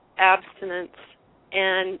choose abstinence,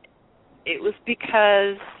 and it was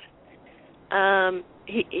because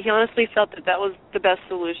he honestly felt that was the best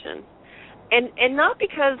solution, and not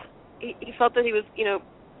because he felt that he was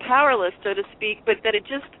powerless, so to speak, but that it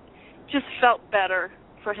just felt better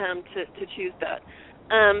for him to choose that.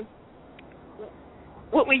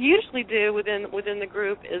 what we usually do within the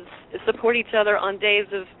group is support each other on days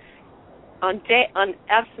on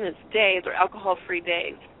abstinence days or alcohol-free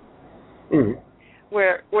days,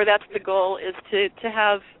 where that's the goal, is to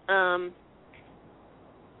have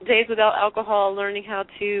days without alcohol, learning how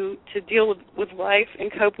to deal with life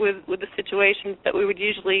and cope with the situations that we would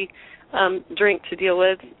usually drink to deal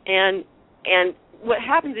with. And what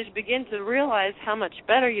happens is you begin to realize how much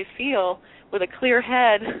better you feel with a clear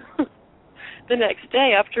head the next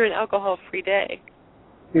day after an alcohol-free day.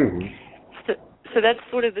 So that's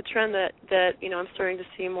sort of the trend that I'm starting to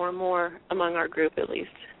see more and more among our group, at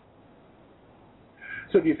least.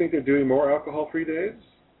 So do you think they're doing more alcohol-free days?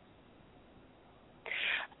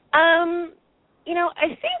 I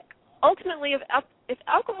think ultimately if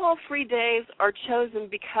alcohol-free days are chosen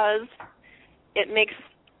because it makes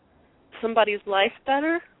somebody's life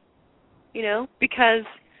better, because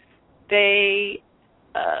they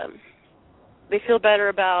feel better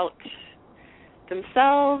about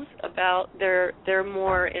themselves, about they're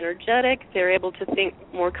more energetic, they're able to think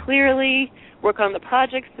more clearly, work on the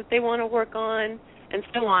projects that they want to work on, and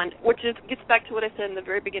so on, which gets back to what I said in the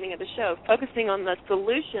very beginning of the show, focusing on the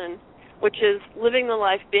solution, which is living the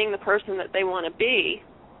life, being the person that they want to be,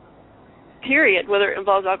 period, whether it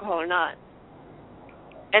involves alcohol or not.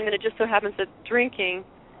 And then it just so happens that drinking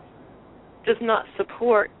does not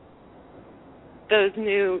support those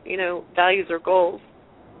new, values or goals.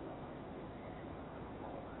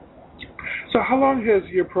 So how long has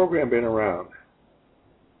your program been around?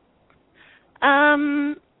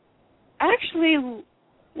 I actually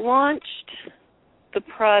launched the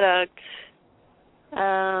product,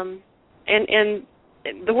 and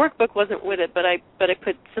the workbook wasn't with it, but I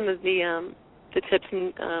put some of the tips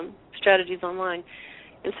and strategies online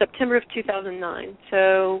in September of 2009.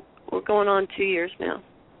 So we're going on 2 years now.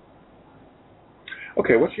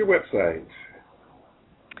 Okay, what's your website?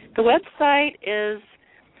 The website is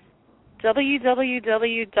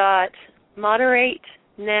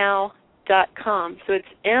www.moder8now.com. So it's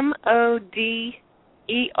MODER,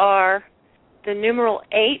 the numeral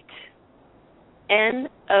 8,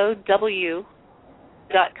 NOW.com.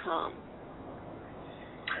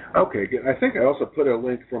 Okay, good. I think I also put a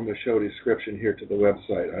link from the show description here to the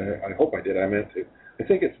website. I hope I did. I meant to. I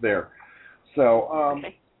think it's there. So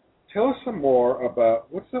Okay. Tell us some more about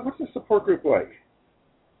what's the support group like?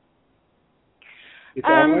 It's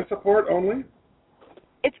online support only?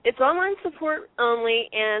 It's online support only,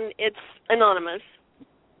 and it's anonymous,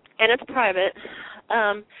 and it's private.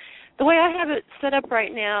 The way I have it set up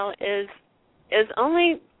right now is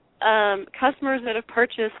only customers that have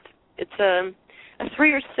purchased, it's a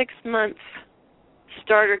 3 or 6 month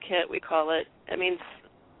starter kit, we call it. That means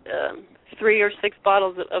 3 or 6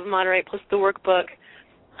 bottles of Moder8 plus the workbook,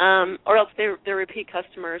 or else they're repeat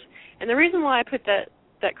customers. And the reason why I put that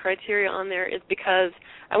criteria on there is because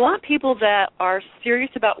I want people that are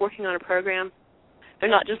serious about working on a program. They're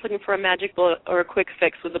not just looking for a magic bullet or a quick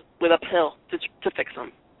fix with a pill to fix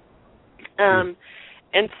them.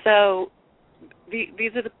 And so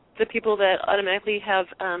these are the people that automatically have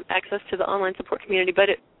access to the online support community. But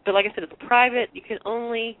like I said, it's private. You can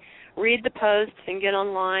only read the posts and get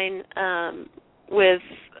online with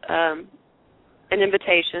an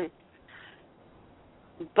invitation.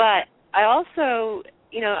 But I also,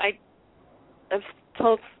 I've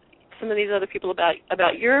told some of these other people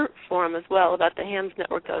about your forum as well, about the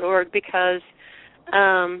hamsnetwork.org, because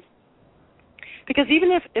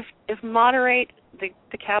even if Moder8,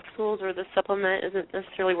 the capsules or the supplement isn't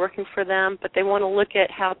necessarily working for them, but they want to look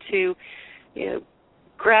at how to,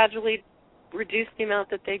 gradually reduce the amount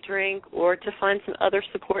that they drink, or to find some other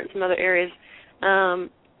support in some other areas.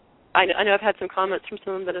 I know I've had some comments from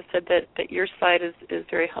someone that have said that your site is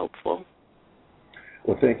very helpful.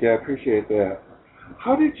 Well, thank you. I appreciate that.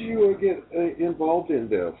 How did you get involved in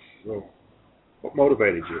this? What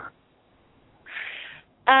motivated you?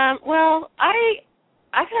 Well, I've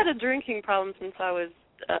had a drinking problem since I was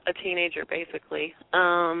a teenager, basically.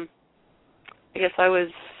 I guess I was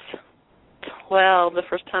 12 the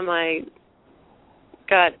first time I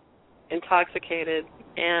got intoxicated,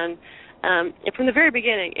 and from the very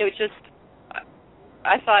beginning, it was just,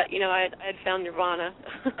 I thought, I had found nirvana.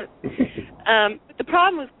 But the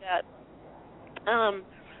problem was that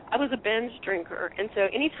I was a binge drinker, and so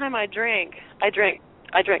anytime I drank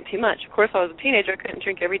too much. Of course, I was a teenager. I couldn't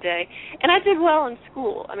drink every day, and I did well in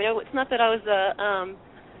school. I mean, it's not that I was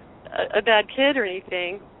a bad kid or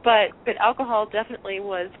anything, but alcohol definitely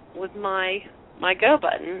was my go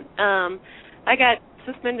button. I got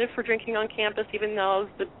suspended for drinking on campus, even though I was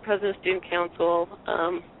the president of student council.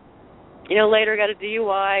 Later got a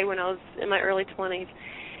DUI when I was in my early 20s,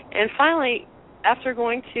 and finally after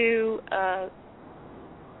going to a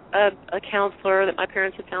counselor that my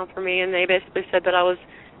parents had found for me, and they basically said that I was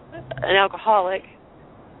an alcoholic,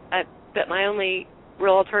 that my only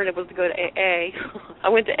real alternative was to go to AA. I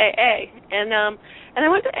went to AA, and I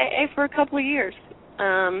went to AA for a couple of years.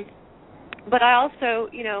 But I also,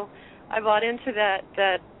 I bought into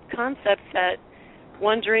that concept that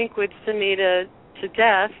one drink would send me to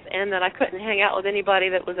death, and that I couldn't hang out with anybody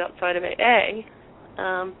that was outside of AA.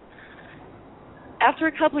 After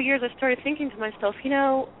a couple of years, I started thinking to myself,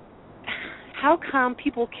 how come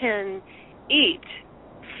people can eat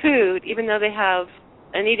food even though they have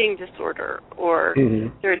an eating disorder or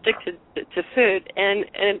they're addicted to food? And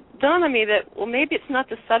it dawned on me that, well, maybe it's not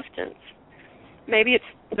the substance. Maybe it's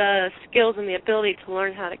the skills and the ability to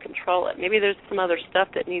learn how to control it. Maybe there's some other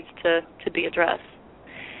stuff that needs to be addressed.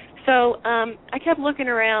 So I kept looking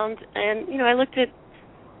around, and I looked at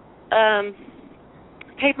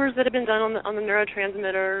papers that have been done on the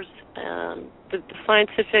neurotransmitters, the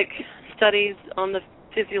scientific studies on the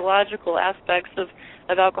physiological aspects of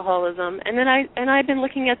alcoholism, and then I've been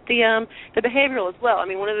looking at the behavioral as well. I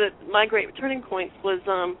mean, one of my great turning points was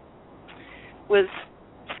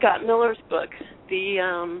Scott Miller's book,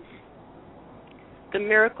 the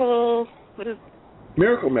Miracle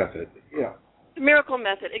Method. Yeah. Miracle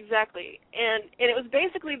Method, exactly. And it was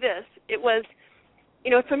basically this. It was,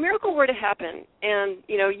 if a miracle were to happen and,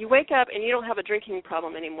 you wake up and you don't have a drinking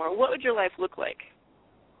problem anymore, what would your life look like?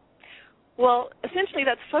 Well, essentially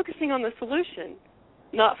that's focusing on the solution,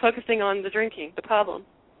 not focusing on the drinking, the problem.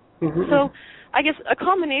 Mm-hmm. So I guess a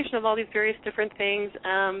combination of all these various different things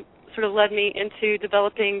sort of led me into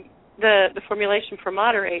developing the formulation for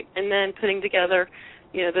Moder8, and then putting together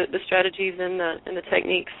the strategies and the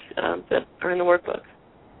techniques that are in the workbook.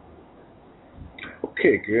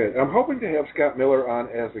 Okay, good. I'm hoping to have Scott Miller on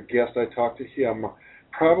as a guest. I talked to him.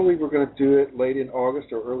 Probably we're going to do it late in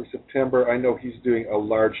August or early September. I know he's doing a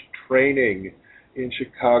large training in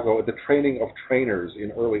Chicago, the training of trainers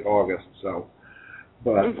in early August. So,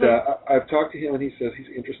 but I've talked to him, and he says he's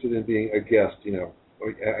interested in being a guest,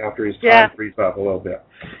 after his time frees up a little bit.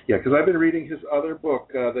 Yeah, because I've been reading his other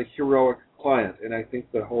book, The Heroic Client, and I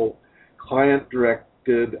think the whole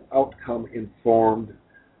client-directed outcome-informed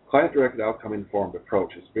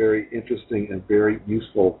approach is very interesting and very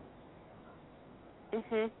useful.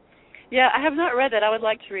 Yeah, I have not read that. I would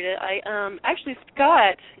like to read it. Actually,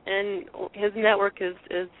 Scott and his network is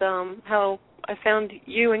how I found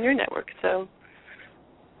you and your network. So.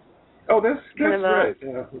 Oh, that's right.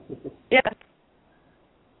 Yeah.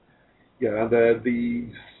 Yeah, and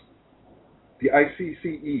the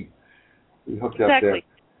ICCE. We hooked up there. Exactly.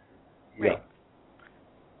 Yeah. Right.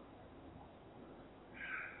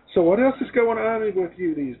 So what else is going on with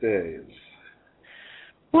you these days?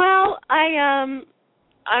 Well, I'm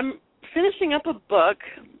finishing up a book,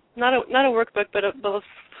 not a workbook, but a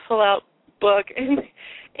full-out book. And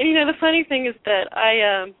the funny thing is that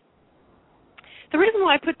the reason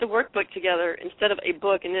why I put the workbook together instead of a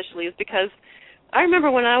book initially is because I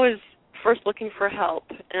remember when I was first looking for help,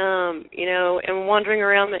 and wandering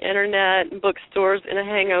around the internet and bookstores in a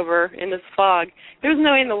hangover in this fog. There was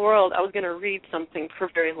no way in the world I was going to read something for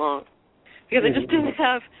very long, because I just didn't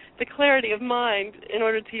have the clarity of mind in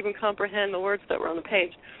order to even comprehend the words that were on the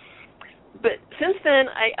page. But since then,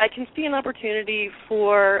 I can see an opportunity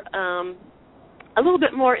for a little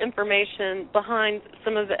bit more information behind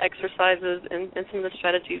some of the exercises and some of the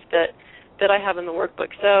strategies that I have in the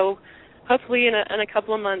workbook. So hopefully in a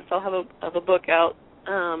couple of months I'll have a book out.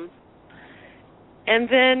 And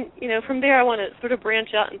then, from there I want to sort of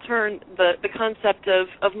branch out and turn the concept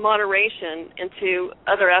of moderation into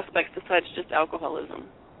other aspects besides just alcoholism.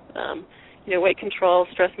 Weight control,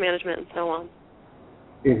 stress management, and so on.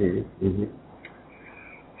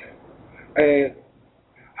 And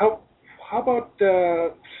how about,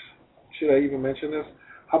 should I even mention this?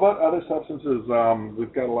 How about other substances?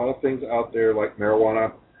 We've got a lot of things out there like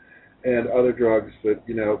marijuana and other drugs that,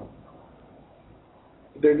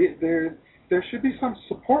 there should be some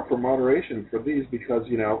support for moderation for these, because,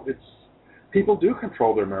 people do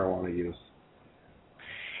control their marijuana use.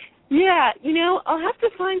 Yeah, I'll have to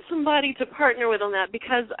find somebody to partner with on that,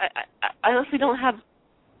 because I honestly don't have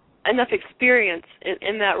enough experience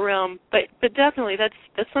in that realm. But definitely, that's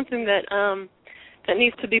something that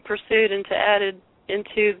needs to be pursued and to added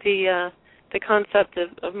into the concept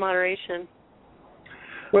of moderation.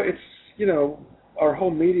 Well, it's our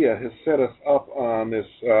whole media has set us up on this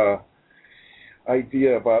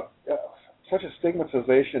idea about such a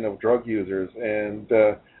stigmatization of drug users, and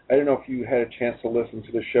I don't know if you had a chance to listen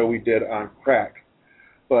to the show we did on crack,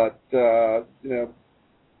 but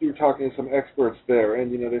you were talking to some experts there,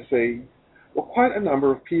 and they say Well, quite a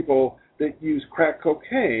number of people that use crack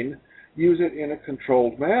cocaine use it in a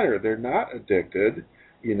controlled manner. They're not addicted.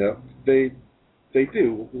 They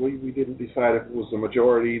do. We didn't decide if it was the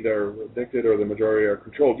majority that are addicted or the majority are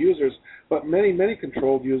controlled users, but many, many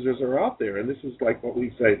controlled users are out there. And this is like what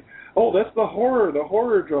we say, oh, that's the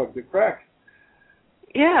horror drug, the crack.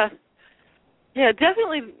 Yeah. Yeah,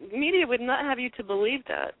 definitely media would not have you to believe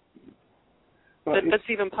that. But that's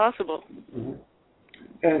even possible. Mm-hmm.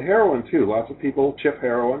 And heroin, too. Lots of people chip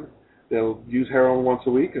heroin. They'll use heroin once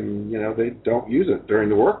a week, and, they don't use it during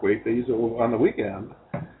the work week. They use it on the weekend.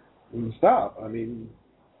 And stop. I mean,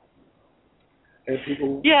 and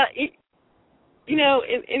people. Yeah, in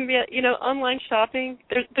online shopping,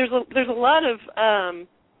 there's a lot of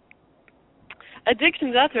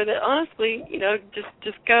addictions out there that honestly,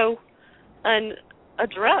 just go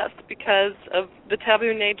unaddressed because of the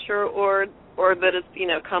taboo nature or that it's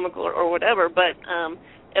comical or whatever. But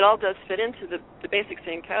it all does fit into the basic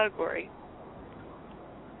same category.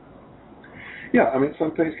 Yeah, I mean,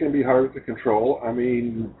 some things can be harder to control. I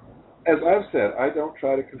mean, as I've said, I don't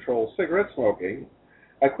try to control cigarette smoking.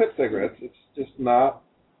 I quit cigarettes. It's just not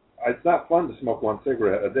fun to smoke one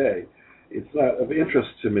cigarette a day. It's not of interest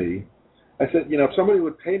to me. I said, if somebody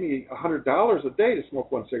would pay me $100 a day to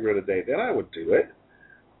smoke one cigarette a day, then I would do it.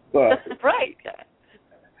 But right.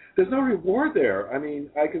 There's no reward there. I mean,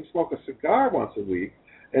 I can smoke a cigar once a week,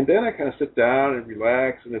 and then I kind of sit down and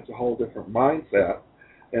relax, and it's a whole different mindset.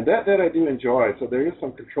 And that I do enjoy. So there is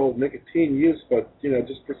some controlled nicotine use, but,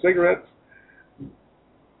 just for cigarettes,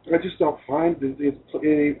 I just don't find there's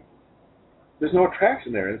no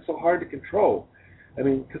attraction there, and it's so hard to control. I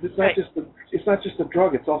mean, because it's not just a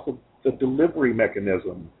drug; it's also the delivery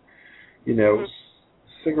mechanism. Mm-hmm.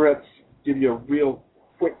 Cigarettes give you a real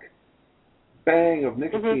quick bang of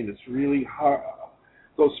nicotine. It's really hard.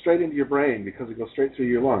 Goes straight into your brain because it goes straight through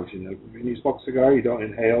your lungs. When you smoke a cigar, you don't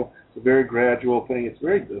inhale. It's a very gradual thing. It's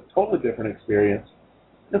a totally different experience.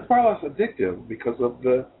 It's far less addictive because of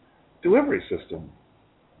the delivery system.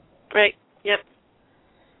 Right. Yep.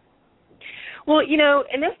 Well,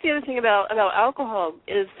 and that's the other thing about alcohol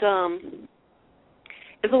is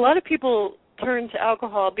a lot of people turn to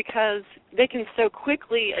alcohol because they can so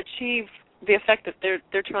quickly achieve the effect that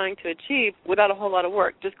they're trying to achieve without a whole lot of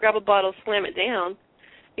work. Just grab a bottle, slam it down.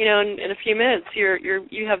 In a few minutes,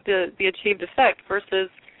 you have the achieved effect versus,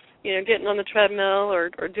 getting on the treadmill or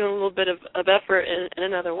doing a little bit of effort in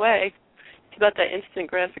another way. It's about that instant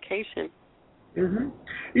gratification. Mm-hmm.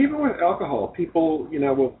 Even with alcohol, people,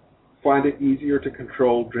 will find it easier to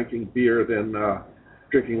control drinking beer than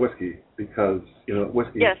drinking whiskey because,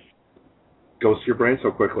 whiskey goes to your brain so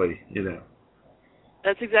quickly,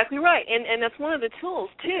 That's exactly right. And that's one of the tools,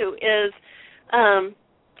 too, is,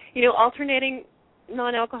 alternating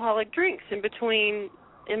non-alcoholic drinks in between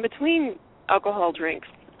alcohol drinks,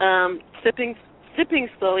 sipping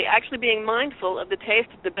slowly, actually being mindful of the taste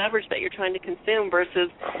of the beverage that you're trying to consume versus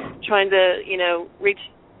trying to, reach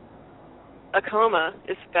a coma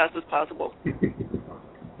as fast as possible.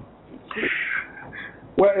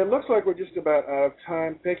 Well, it looks like we're just about out of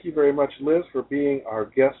time. Thank you very much, Liz, for being our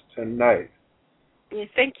guest tonight.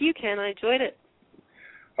 Thank you, Ken. I enjoyed it.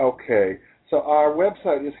 Okay. So our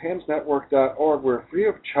website is hamsnetwork.org. We're a free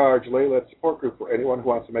of charge lay-led support group for anyone who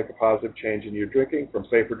wants to make a positive change in your drinking, from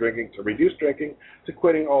safer drinking to reduced drinking to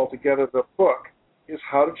quitting altogether. The book is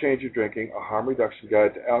How to Change Your Drinking, a Harm Reduction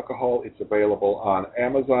Guide to Alcohol. It's available on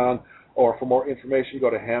Amazon, or for more information, go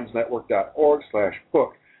to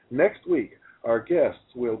hamsnetwork.org/book. Next week, our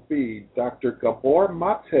guests will be Dr. Gabor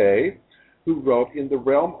Mate, who wrote In the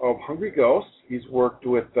Realm of Hungry Ghosts. He's worked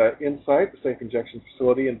with Insight, the Safe Injection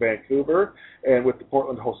Facility in Vancouver, and with the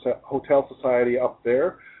Portland Hotel Society up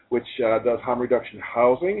there, which does harm reduction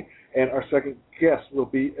housing. And our second guest will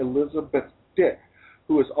be Elizabeth Dick,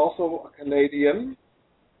 who is also a Canadian,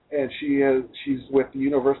 and she's with the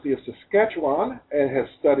University of Saskatchewan and has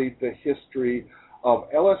studied the history of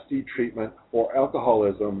LSD treatment for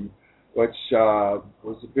alcoholism, which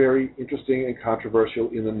was very interesting and controversial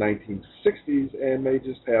in the 1960s, and may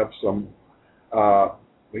just have some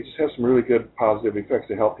really good positive effects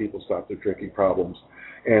to help people stop their drinking problems.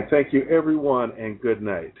 And thank you, everyone, and good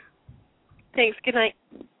night. Thanks. Good night.